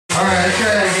Alright, let's try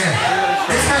that again.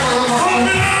 This time a little more fun.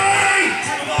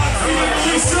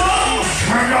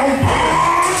 Chernobog!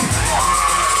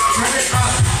 Turn it up.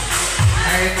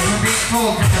 Alright, we're being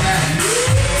told to come out.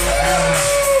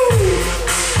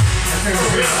 Let's say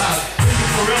we're real loud.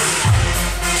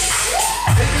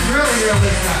 This is really real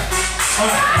this time.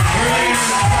 Alright,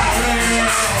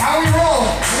 how we roll?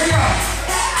 Here we go.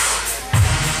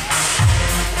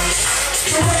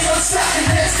 The radio stacking,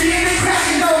 let's see it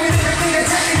cracking. No, we never clean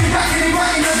attacking, we rocking and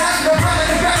rocking. The back, the front,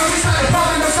 and the back. We started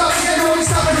popping, no stopping, and no we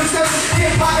stopping. We're still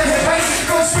hip popping, hip right.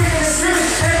 Go screaming and screaming,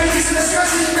 and releasing the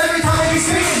stresses every time we be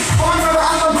speaking. On the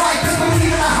right, just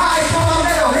believe in the high. Come on,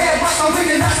 metal head, rock on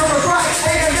thinking that's what we're right.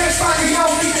 Hey, and this body, you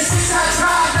don't need the 6-side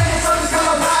drive. Let the sun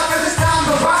come alive, cause it's time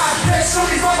to ride. Let's show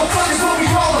these motherfuckers what we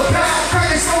all about.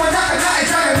 Crackers going out and night,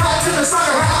 dragging hot to the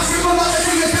slaughterhouse. People love the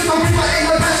niggas, just don't reap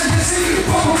in the passenger seat.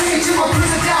 Pump me and you are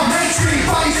cruising down Main Street.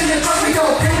 Bodies in the truck, we go,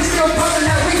 and we still pumping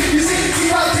that weed. You see the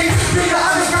T-Rock team, bring the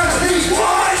underground elite.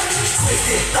 What?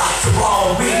 Twisted thoughts are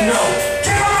all we know.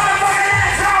 Kill a motherfucker,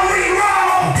 that's how we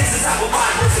roll. This is how a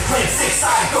mind works to claim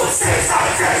 6-side, go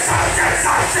 6-side, 6-side,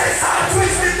 6-side, 6-side.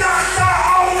 Twisted thoughts are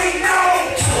all we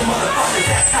know. Kill a motherfucker,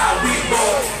 that's how we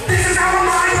roll. This is how a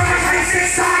mind works to claim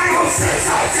 6-side, go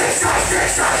 6-side, 6-side,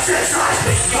 6-side, 6-side.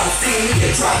 Make you gotta see me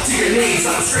and drop to your knees.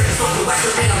 I'm a straight fuck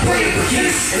collector and I'm playing for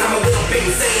keys. And I'm a little bit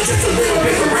insane, just a little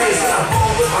bit of raised. But I'm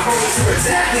born with my homies who are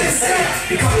exactly the same.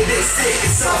 Becoming this sick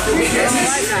is something we can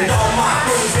teach. And all my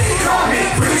homies, they call me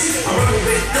preach. I'm running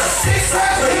with the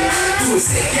 6-side plate. Doing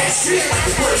sick ass shit like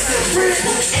the place is rich.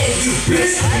 And you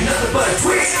bitch, you nothing but a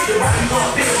twitch. They're riding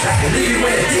up in the back and leave you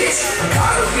in a ditch. I'm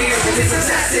caught up here with this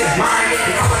obsessive mind.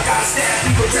 And how I gotta stab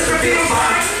people just for being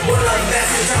fine. What a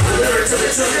message I'm delivering to the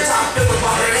children. Top filling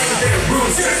while they're in their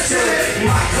rooms just chilling. You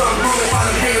might come home and find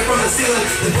them hanging from the ceiling.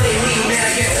 They blame me, man,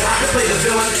 I guess that I can play the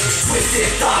villain. Twisted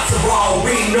thoughts are all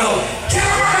we know. Kill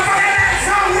a motherfucker, that's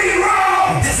how we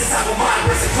roll. This is how a mind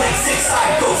works to claim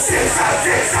 6-side, go 6-side,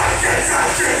 6-side,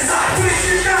 6-side, 6-side.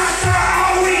 Twisted thoughts are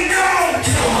all we know.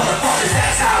 Kill a motherfucker,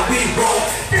 that's how we roll.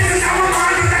 This is how a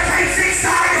mind works to claim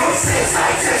 6-side, go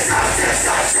 6-side, 6-side,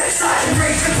 6-side, 6-side.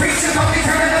 Preach the preacher, don't be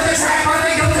turning up the track. While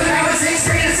they go to the balance, 6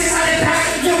 straight and 600 pack.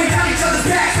 Yeah, we got each other's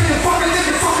back. So you fucking live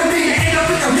and fucking me and end up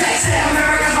with the next step.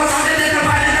 America's most haunted and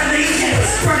divided and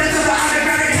legions. Burning through the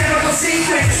underground and chemical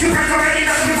sequence. You guys already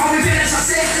know before we finish our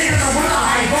 6 niggas. I wanna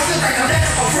hide, both is like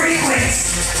electrical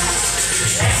frequency.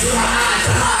 X with my eyes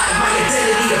to hide my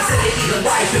identity, obscenity, the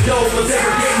life that no one's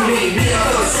ever given me. Me, a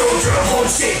fellow soldier, hold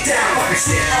shit down, fucking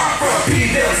shit up from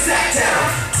P-Ville, sack down.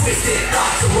 Twisted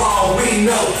thoughts are all we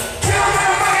know. Kill a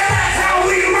motherfucker, that's how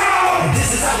we roll.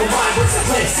 This is how a mind works to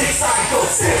play 6-side, go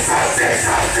 6-side,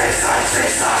 6-side, 6-side,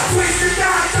 6-side. Twisted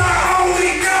thoughts are all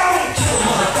we know. Kill a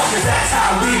motherfucker, that's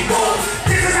how we roll.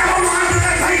 This is how a mind works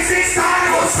to play 6-side,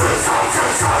 go 6-side,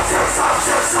 6-side, 6-side,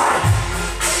 6-side.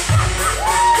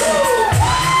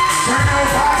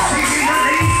 Chernobog CD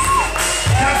release.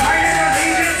 The Titan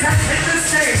Allegiance has hit the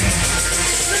stage.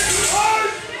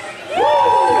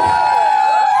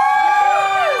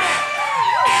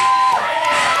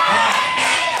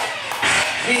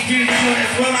 Thank you for doing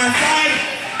this well outside.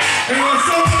 Everyone,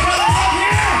 show the brother up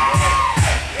here.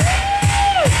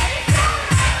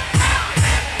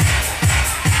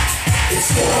 It's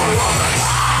for all the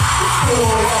it's for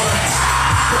all the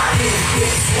right in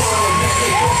this world, man.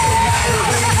 It doesn't matter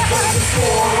when you play. It's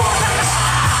for all the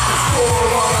it's for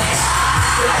all the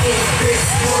right in this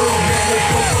world, man. It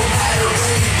doesn't matter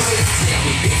when you play.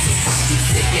 Every bitch is fucking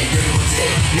sick and you're gonna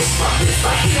take this from this.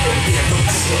 I hate them here, don't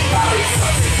think about it.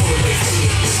 Something for the way say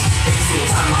it. Every single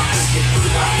time I push it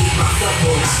through, I hate myself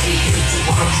more than I hate you. So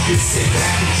why don't you just sit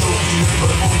back and choke? You never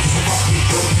the phone, just a fucking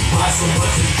joke. You buy so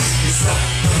much and you yourself.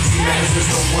 Nothing matters, there's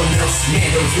no one else. Man,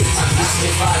 those good times, I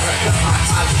spent 5, I cut my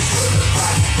time to show the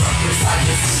pride. From your side,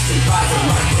 just sit and buy the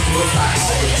line. But look like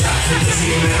all the jobs. It doesn't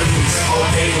even matter who you're all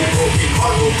day. We're broken,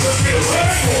 hard, we'll just get away.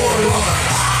 For all the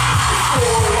for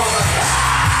all the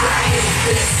right in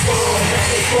this world, man.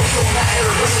 It don't matter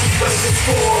when you play. It's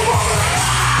for all the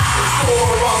it's for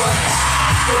all the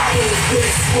right in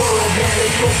this world, man.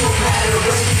 It don't matter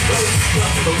when you play.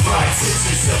 Nothing but pride, sense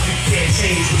yourself. You can't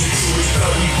change what you do. It's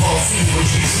felt we've all seen what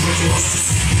you do. What you want to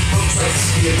see. Looks like to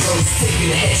be a ghost,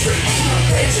 taking a head straight. My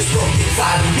head just broke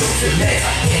inside and goes to mess.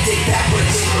 I can't take back what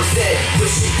a thing was said.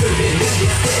 Wish it could've been me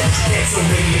instead. Can't, so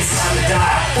maybe it's time to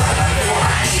die. Thought about before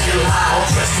I ain't gonna lie. All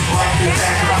dressed in black in the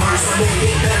back of my heart. So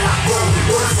maybe it better not roll. The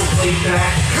words will play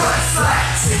back. Cut,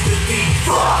 slack, sympathy,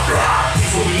 fuck that.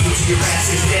 Before we get to your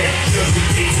ass is dead. Just we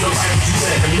take to the right what you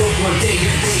let. I know one day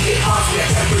you're gonna get hot. So I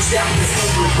try to push down with this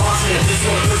over and boss. And this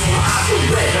one hurts when my eyes go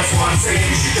red. That's why I'm saying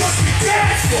you should just be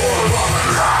dead. For all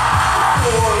the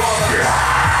for all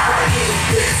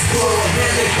world,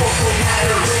 man, they both don't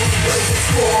matter anyways.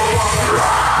 Explore on the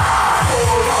rise,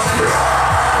 explore on the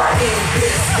rise. In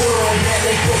this world, man,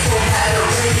 they both don't matter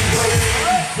anyways.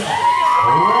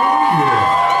 Oh yeah.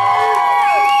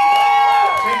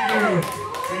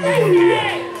 Thank you.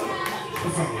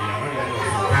 What's up,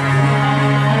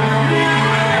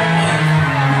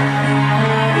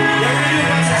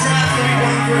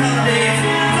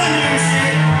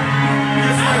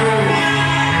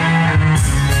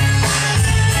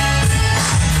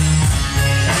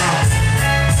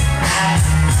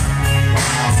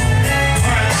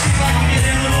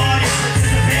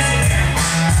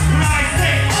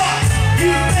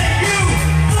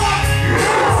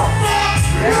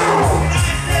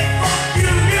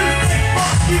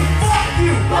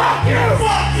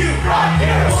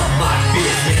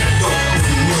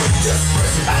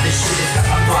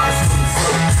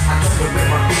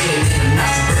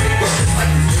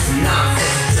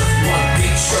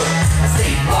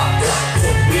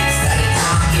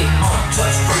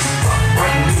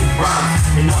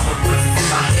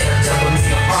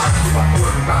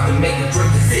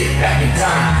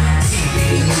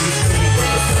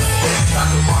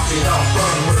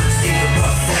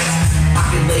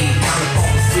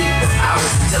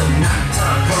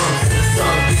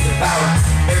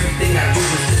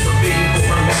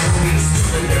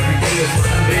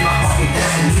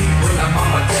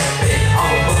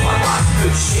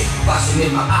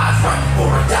 in my eyes right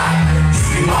before I die. You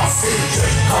can all sit and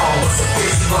judge and call us a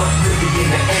bitch, but really in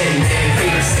the end, man,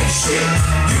 haters ain't shit.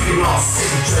 You can all sit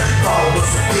and judge and call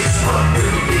us a bitch, but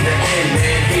really in the end,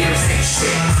 man, haters ain't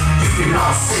shit. You can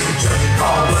all sit and judge and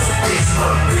call us a bitch,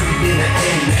 but really in the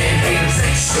end, man, haters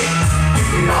ain't shit. You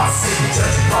can all sit and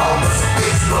judge and call us a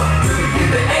bitch, but really in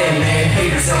the end, man,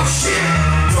 haters ain't shit.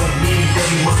 Don't need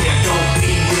any money, I don't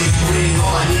need any bling.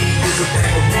 All I need is a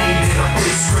bag of weed and a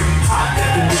big screen. High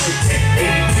definition,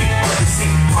 1080p, let me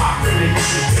see my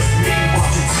premonition. Just me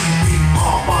watching TV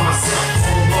all by myself,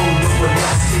 all alone, no one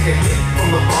else. Take a hit from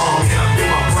the bomb and I feel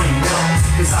my brain melt.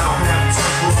 Cause I don't have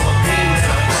time for all the pain that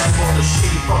I felt, all the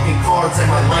shitty fucking cards that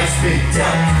my life's been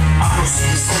dealt. I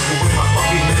proceed to circle with my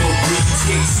fucking little group.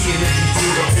 THC and every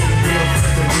deal, the only real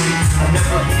friend to me. I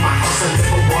never leave my house, I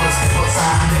never wanna step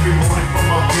outside. Every morning from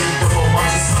my bed, double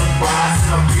watch the sunrise.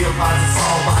 And I realize it's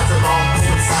all lies that all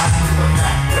coincide with the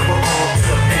fact that we're all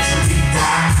gonna eventually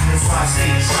die. That's why I stay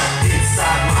trapped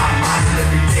inside my mind. And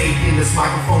every day in this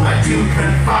microphone I do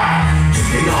confide. You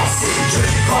can all sit and judge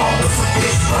and call us a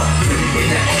bitch, but really in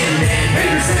the end, man,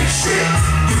 haters ain't shit.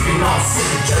 You can all sit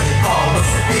and judge and call us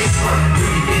a bitch, but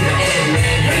really in the end,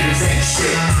 man, haters ain't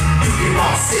shit. You can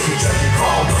all sit and judge and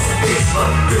call us a bitch, but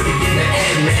really in the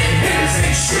end, man, haters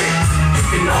ain't shit. You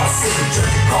can all sit and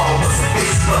judge and call us a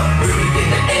bitch, but really in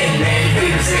the end, man,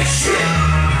 haters ain't shit.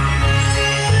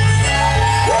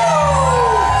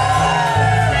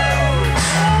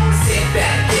 Sit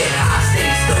back, get high,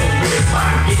 stay stoned, live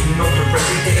fine, getting older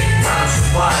every day, time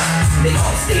survives. They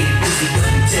all stay busy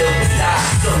until they die.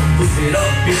 Some move it up,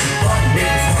 busy fucking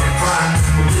niggas wanna cry.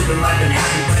 We're living life and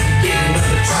happy, but you get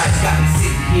another try. It's got me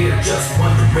sitting here just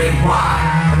wondering why.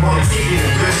 I wanna keep it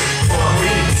a good, or I'm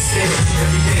ready to spin it.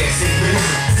 Every day I say living,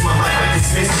 it's my life I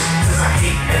dismiss it. Cause I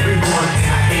hate everyone and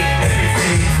I hate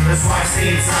everything. That's why I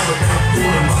stay inside without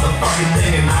doing a motherfucking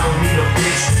thing. And I don't need a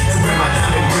bitch to wear my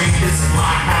diamond ring. This is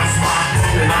my house, my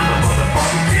home, and I'm the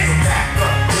motherfucking king. So back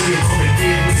up, really home and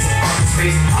give me some fucking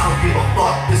space. I don't give a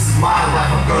fuck, this is my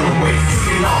life, I'm gonna wait. You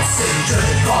can all sit and judge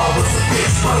and call us a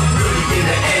bitch, but really in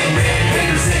the end, man,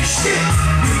 haters ain't shit.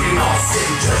 You can all sit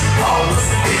and judge and call us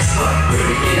a bitch, but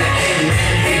really in the end,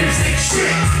 man, haters ain't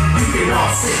shit. You can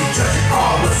all sit and judge and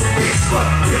call us a bitch, but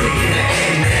really in the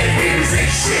end, man, haters ain't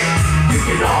shit. You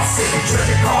can all sit and judge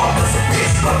and call us a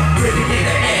bitch, but really in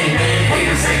the end, man,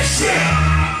 haters ain't shit.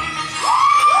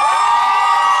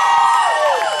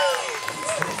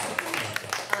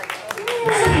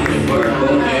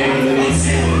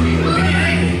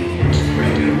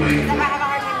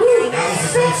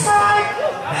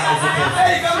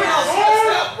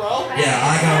 Yeah,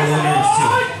 I got a little nervous too.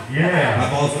 Yeah. My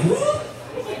balls went whoop.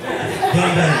 But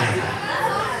I'm better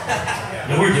now.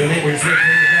 No, we're doing it. We're just waiting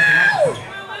for the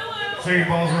microphone. So your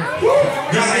balls went.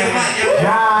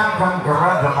 John, come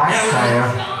grab the mic, sire.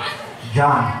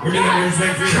 John. We're doing it. We're just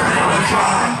waiting for your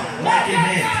microphone. Mic in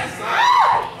hand.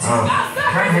 Oh,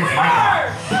 turn his mic on.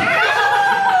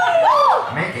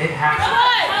 Make it happen.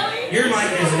 Your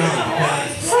mic is not because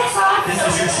this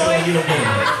is your show and you don't get it.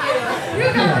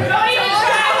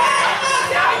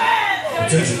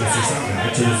 Attention, Mr. Soundman.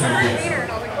 Attention, Soundman.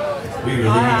 We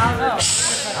really need you.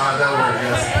 That worked,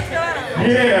 yes.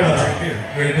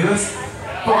 Yeah. Ready to do this?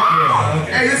 Fuck yeah.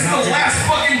 Hey, this is the last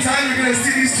fucking time you're gonna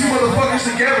see these two you motherfuckers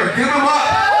together. Give them up.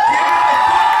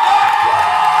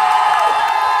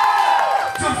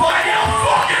 To find out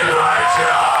fucking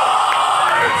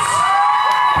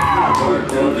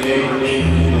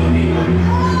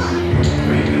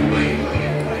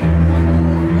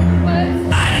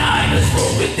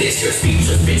with this, your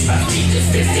speechless bitch, my speechless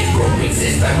fist, they broke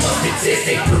exist, I must exist,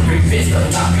 they perfect fist, but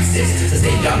not resist, as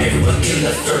they got everyone in the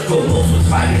circle, most was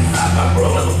fighting inside my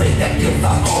world, I will play that kill,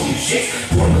 stop all you shit,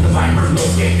 born with the mind, murder,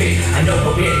 most can't fit, I know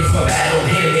the win, it's my battle,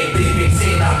 hit, ain't big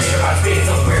sin, I'll make my space,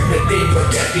 somewhere within, but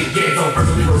death begins, I'll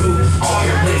verbally remove all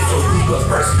your limbs, so who goes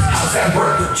first, how's that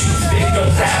work, the choose big,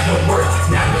 don't have no worth,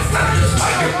 now it's not just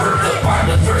like your birth, the fire,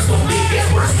 the thirst, don't make it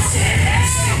worse, it's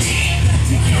destiny,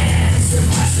 you can't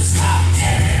survive, so stop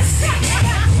testing me.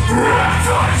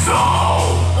 so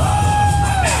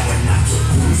My power not to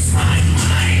lose my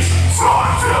mind.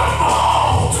 time to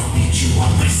fall. Don't need you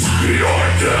on my side. Your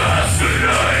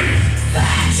destiny.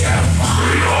 That's your fault.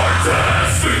 Your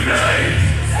destiny.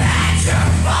 That's your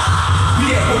fault.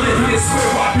 Yeah, well, this is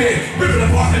where I've been. Ripping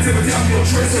apart until we're down your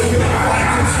tricks. And we're gonna fight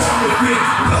to strong within.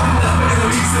 Nothing left but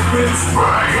enemies and wins.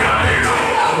 Bring it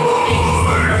on.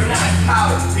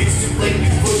 It's too late, we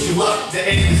push you up. The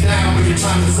end is down when your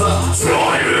time is up.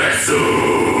 Time is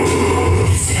soon.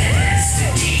 It's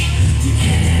destiny. You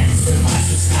can't survive,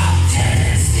 so stop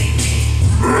testing me.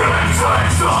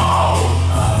 So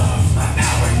Of my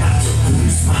power not to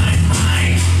lose my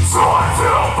mind. time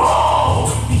to fall.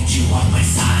 Don't need you on my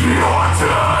side. Your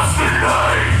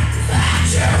destiny.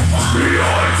 That's your fault.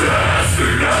 Your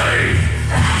destiny.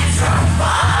 That's your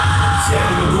fault.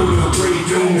 Stepping the root of a great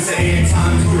doom. It's the end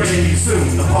times, we're ending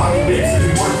soon. Apocalypse,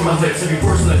 every word from my lips, every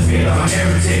person that's made of my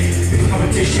heritage. Big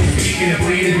competition, beating and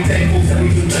bleeding. Thankful that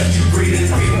we can let you breathe.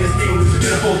 Feeling this game with a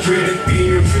pitiful dream. Beating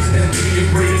your treason and leaving you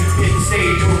breathing. Hit the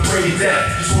stage, you're afraid of death.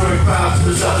 Just wearing clouds,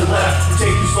 there's nothing left. We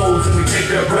take your souls and we take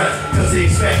their breath. Cause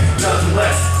they expect nothing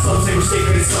less. Some say we're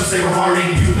sacred and some say we're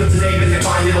harming. You put the name and they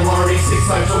find it alarming. 6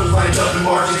 life soldiers lined up and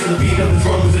marching to the beat of the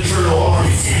drum with eternal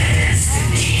army.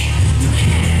 Destiny. You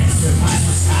can't survive,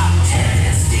 so stop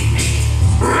testing me.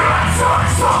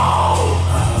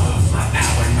 Of my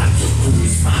power not to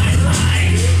lose my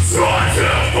mind. Time to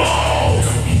fall.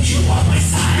 Don't need you on my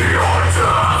side. Your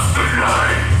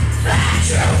destiny.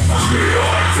 That's your fault.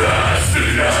 Your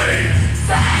destiny.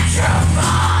 That's your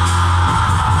fault.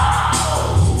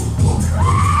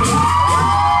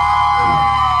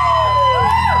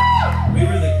 We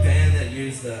were the band that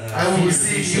used the. I will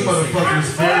see you motherfuckers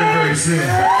very, very soon.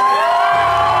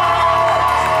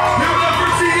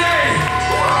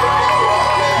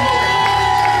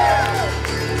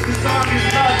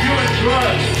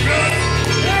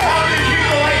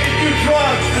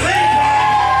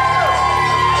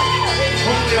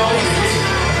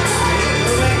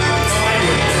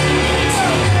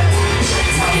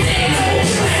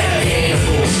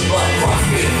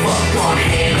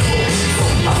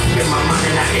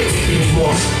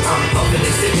 I'm fucking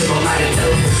the signal all night and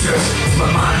tell for sure. My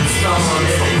mind's gone,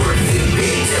 every word is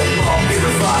big. Tell all fear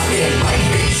is lost, yeah, like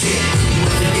big shit.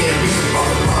 Once again, reaching for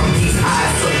the from these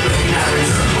eyes. So looking at a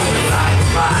turn on the side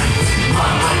of mine. My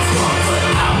mind's gone, but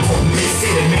I won't miss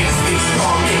it. It makes me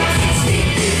strong, it keeps me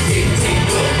gifted.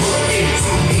 Take a look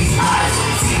into these eyes.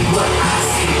 See what I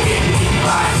see, get me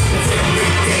by. That's every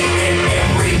day and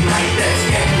every night. That's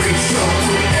every show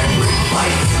to every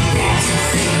fight. Can't you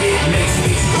see it makes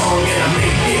me strong and I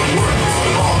make it work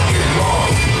all year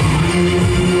long.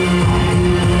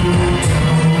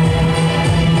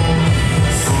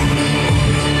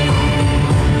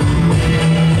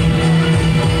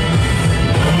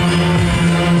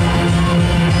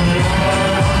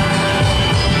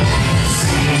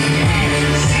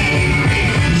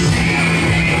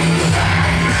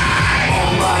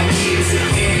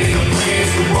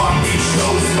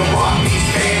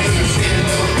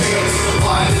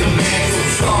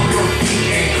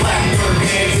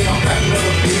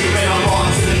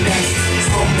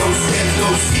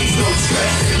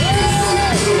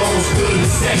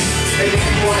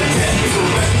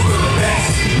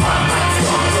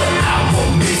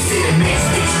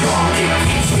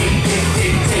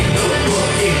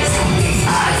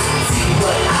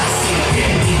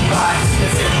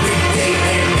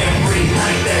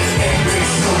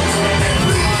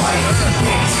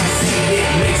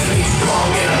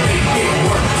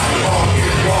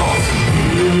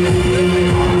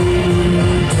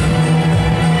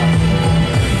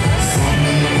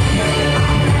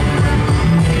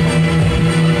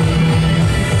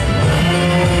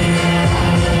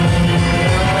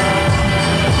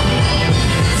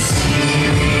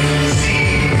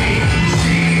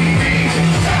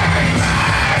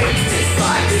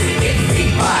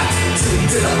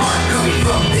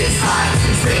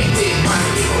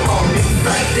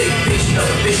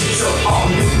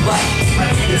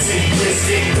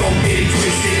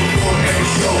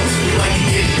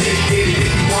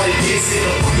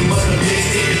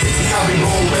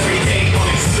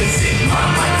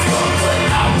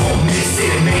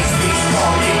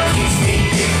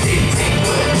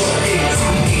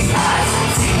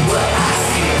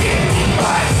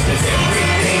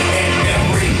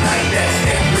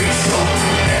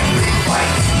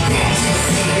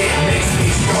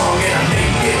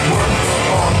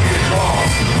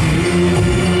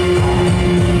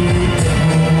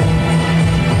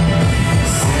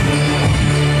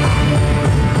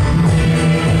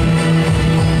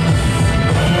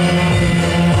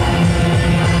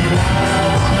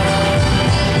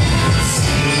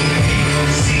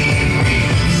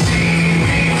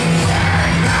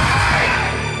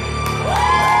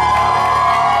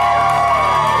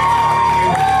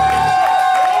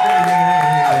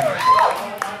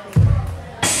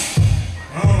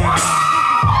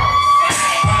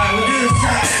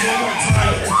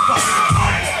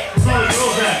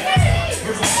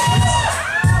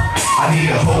 I need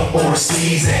a hoe or a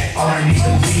sleaze at. Underneath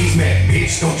the please, man.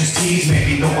 Bitch, don't just tease me.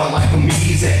 You know I like them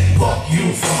easy. Fuck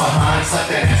you from behind.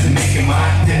 Slap that ass and make it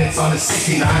mine. Then it's on the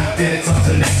 69. Then it's on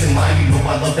to next in line. You know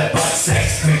I love that butt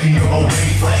sex. Making your old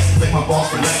lady flex. Lick my balls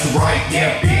from left to right.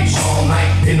 Yeah, bitch, all night.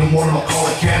 In the morning I'll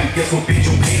call a cab. Guess what, bitch?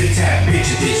 You'll pay the tab.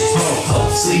 Bitches, bitches, ho,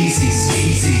 sleazy,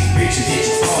 skeezy. Bitches,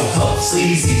 bitches, ho,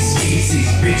 sleazy, skeezy.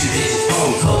 Bitches, bitches,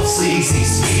 ho, sleazy,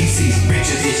 skeezy.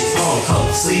 Bitches, bitches, ho,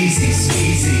 sleazy,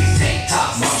 skeezy. Tank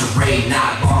tops, lingerie,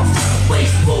 not bombs, time to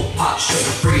place, low pop,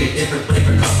 sugar free, a different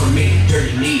flavor come from me.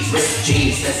 Dirty knees, ripped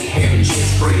jeans, messy hair and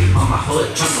jeans free. On my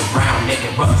hood, turn around, make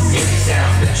it rough, scary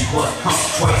sounds that you was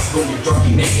pumped twice. When you're drunk,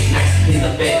 you make it nice in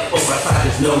the bed. Over outside,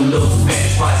 there's no nose,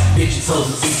 Spanish flies. Bitches, hoes,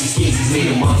 and CC's, skeezies, made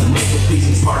them ones and make them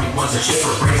pleasing. Party ones and shit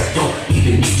for brains. I don't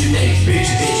even need your names.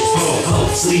 Bitches, bitches, ho,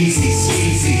 sleazy,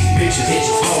 skeezy. Bitches,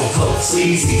 bitches, ho,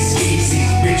 sleazy, skeezy.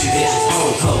 Bitches, bitches,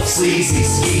 ho, sleazy,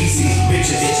 skeezy.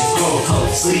 Bitches, bitches, ho,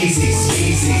 sleazy,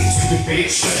 skeezy. Stupid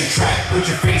bitch, shut your trap. Put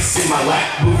your face in my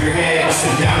lap. Move your head up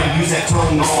and down and use that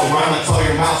tongue all around. That's all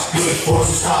your mouth's good for.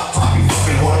 So stop talking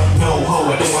fucking whore. No ho,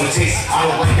 I don't wanna taste. I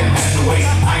don't like that passion waste.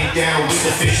 I ain't down with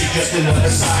the fish. You're just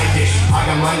another side dish. I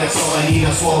got mine, that's all I need.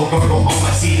 I swallow gargle on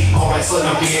my seat. Alright, son,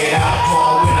 I'll get out.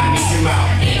 Call when I need your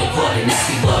mouth. Ain't no bloody,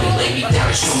 nasty, bloody. Lay me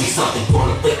down and show me something. Porn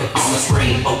a flick up on the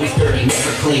screen. Always dirty,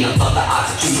 never clean. I love the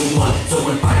odds that you the one. So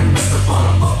invite and rest for fun.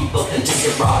 I'll fuck you both until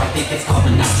you're raw. I think it's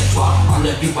coming out your twat. I'll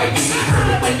love you while you be heard.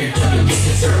 And when you're done, you'll get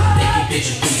concerned. Thank you,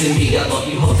 bitches, pleasing me. I love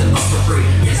you, hoes, and love for free.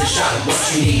 Here's a shot of what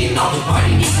you need, and I'll divide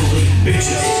it equally.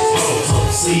 Bitches, ho,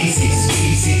 sleazy,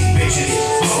 skeezy. Bitches,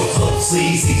 ho,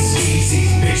 sleazy, skeezy.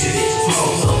 Bitches,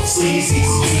 ho, sleazy,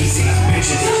 skeezy.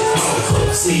 Bitches,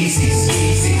 ho, sleazy,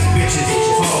 skeezy. Bitches,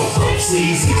 ho,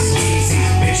 sleazy, skeezy.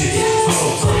 Bitches,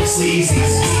 ho, sleazy,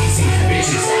 skeezy.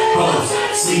 Bitches, ho,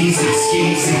 sleazy,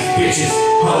 skeezy. Bitches,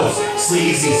 ho,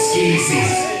 sleazy,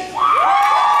 skeezy.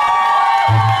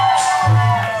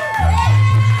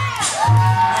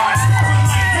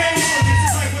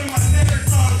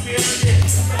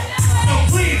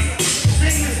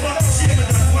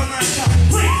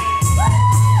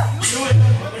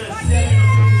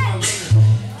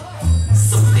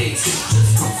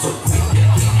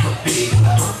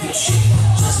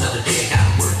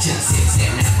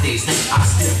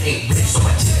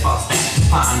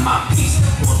 Find my peace,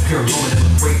 one pure moment of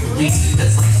a great release.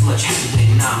 That's like so much happy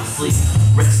when I'm asleep.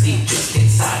 Resting just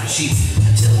inside the sheets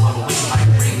until I'm awake like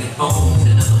a ringing phone.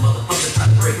 Another motherfucker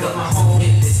trying to break up my home.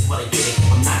 And this is what I get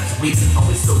from night to week.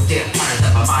 Always so damn tired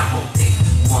that my mind won't think.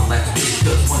 One life to live,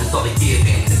 cause one is all they give.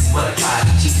 And this is what I try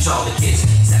to teach all the kids.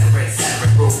 Saturday,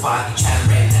 roll by the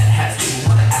chattering. That has to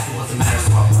what I have to, what's the matter.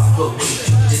 So I'll go way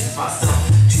to distance myself.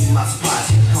 To my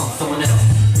surprise, here comes someone else.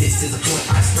 This is a point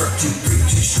I start to breathe,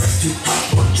 too stressed, too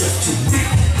hot, or just too weak.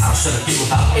 How should I feel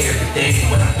about everything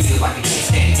when I feel like I can't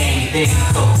stand anything?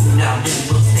 So who now really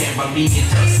will stand by me and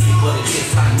tell me what it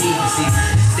is I need to see?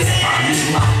 Stand by me,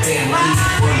 my family.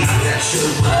 We're not that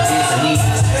sure what it is I need.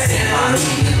 Stand by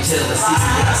me until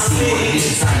I see what it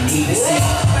is I need to see.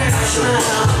 I'm not sure what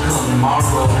will come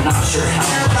tomorrow. I'm not sure how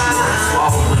much more I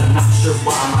swallow. I'm not sure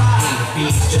why my pain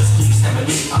feeds. Just please stand by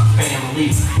me, my family.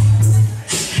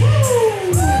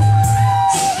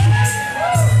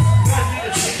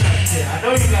 I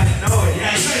know you guys know it.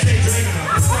 Yeah, you guys ain't drinking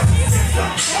enough. It's fucking the same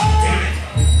stuff. Damn it.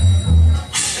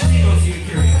 Let me go see you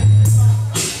curious.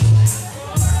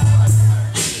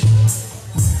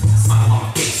 Smile on my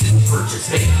face and purchase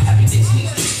fake. Happiness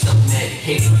needs to be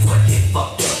self-medicated. So I get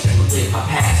fucked up and relive my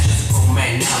past. Just a grown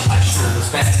man now, life sure was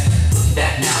fast. Look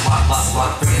back now, I've lost a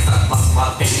lot of friends. I've lost a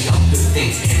lot of family on good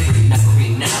things. Every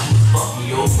memory now will fuck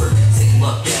me over. Saying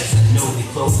luck as I know we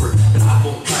clover. But I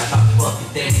won't try about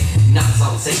fucking thing. Not as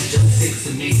all the same, just six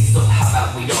of me. So how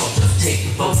about we all just take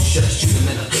the vote? Just shoot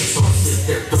them in the face or slit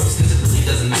their throats. Cause it really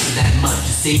doesn't matter that much,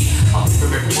 you see. I'll be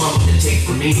from everyone what they take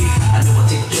from me. I know I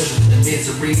take the pleasure with the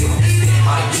misery. Stand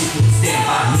by you, stand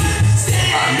by me.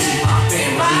 Stand by me, my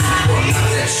family. I'm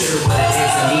not that sure what it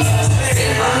is I need.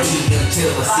 Stand by me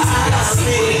until I see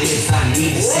what it is I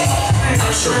need to see. I'm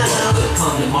not sure what will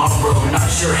come tomorrow. I'm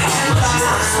not sure how much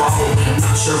more I swallow. And I'm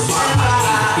not sure why my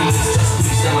pain feeds. Just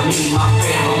please stand by me, my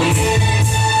family.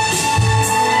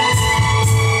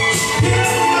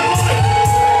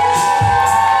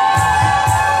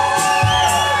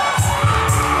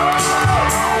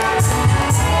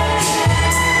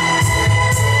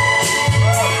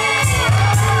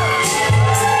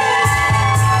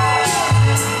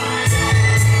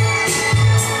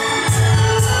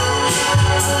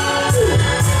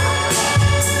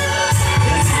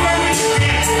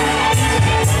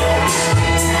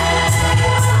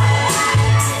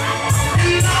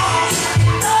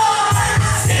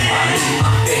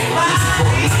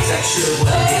 sure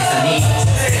what it is I need.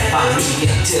 Stand by me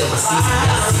until I see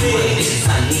what it is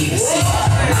I need to see.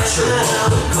 I'm not sure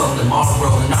what will come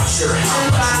tomorrow, not sure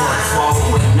how much more I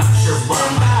swallow, and not sure what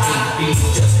my aim to be.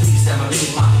 Just please have me,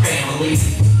 my family.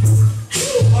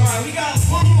 Alright, we got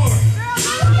one more.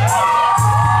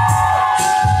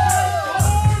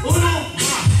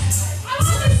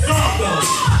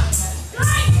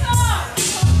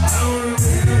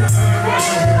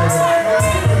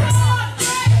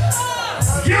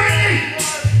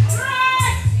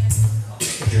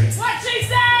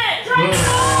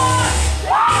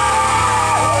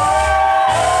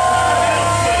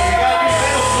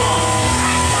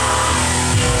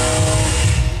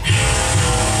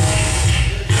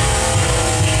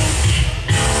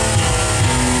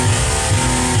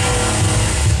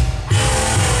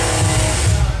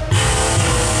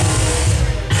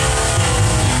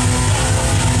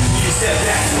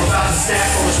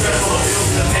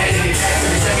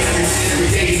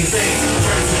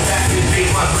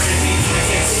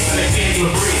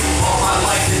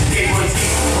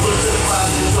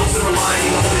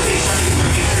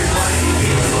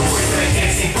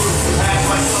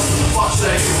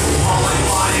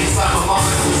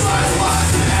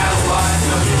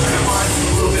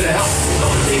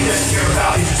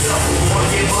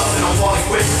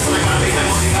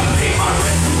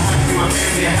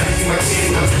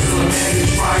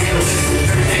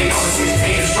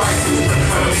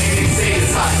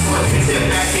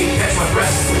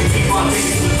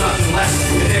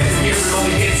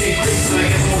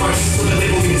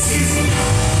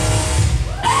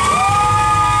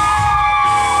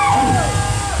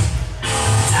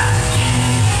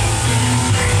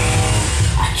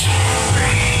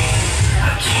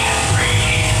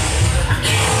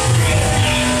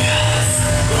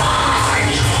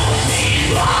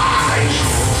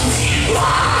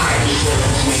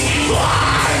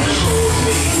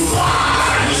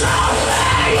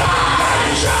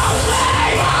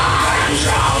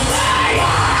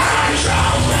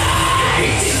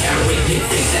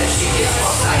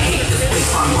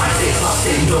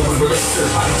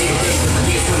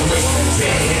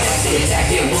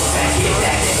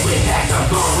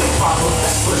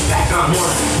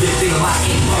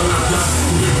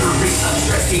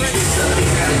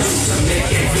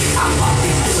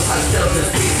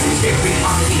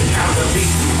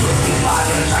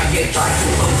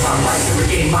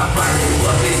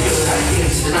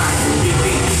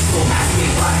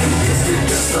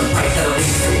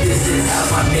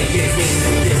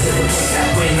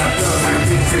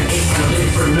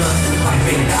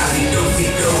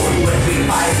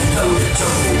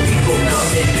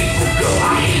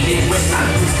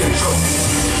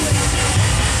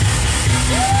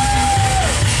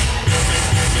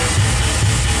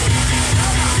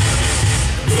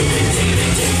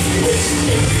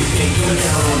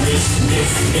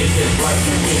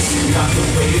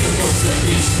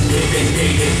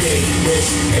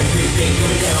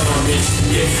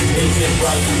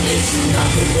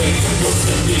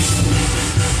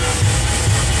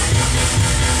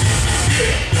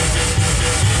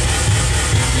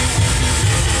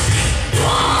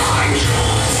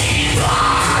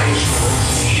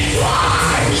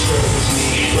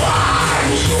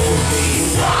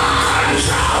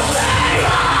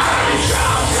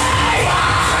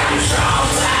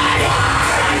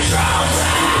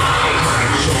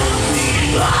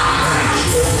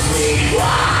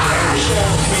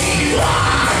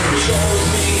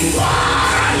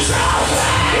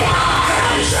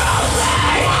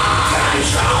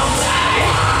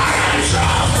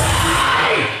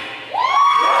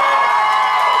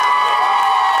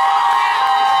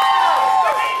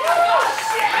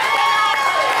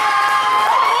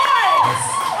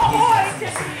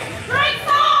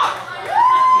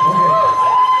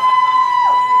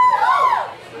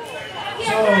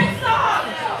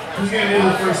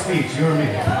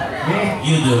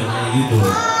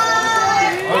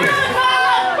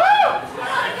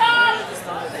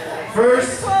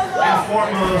 First and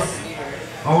foremost,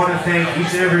 I want to thank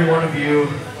each and every one of you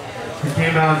who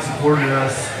came out and supported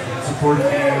us, and supported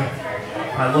me.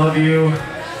 I love you.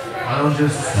 I don't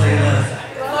just say that.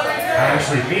 I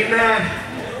actually mean that.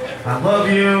 I love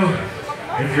you.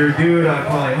 If you're a dude, I'd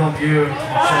probably help you.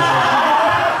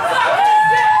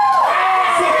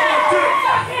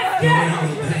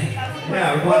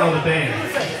 Yeah, we're going on the bang.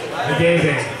 The gay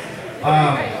bang.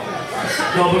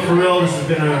 No, but for real, this has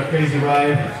been a crazy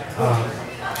ride.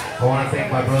 I want to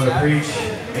thank my brother Preach,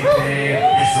 aka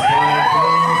Mr. Brian.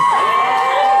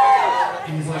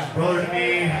 He's like a brother to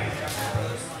me.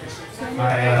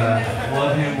 I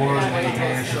love him more than any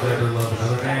man should ever love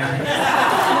another man.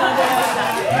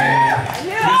 And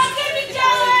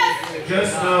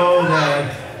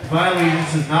My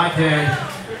allegiance is not dead.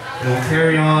 It will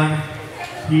carry on.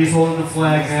 He's holding the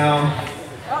flag now.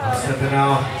 I'm stepping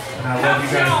out, and I love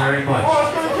you guys very much.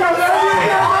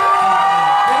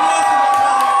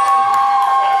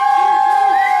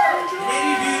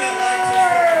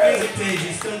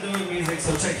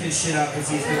 So check his shit out because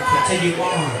he's gonna continue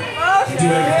on to do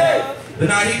everything. But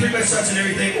nah, he pretty much touching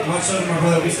everything. Much so to my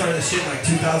brother, we started this shit in like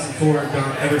 2004.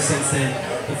 Done ever since then.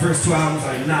 The first 2 albums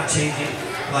are not changing.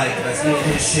 Like that's really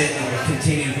his shit, and will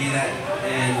continue to be that.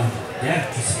 And yeah,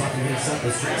 just fucking hit us up.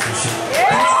 Let's drink some shit.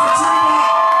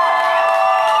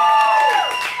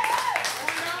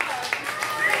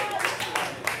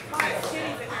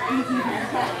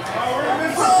 All right.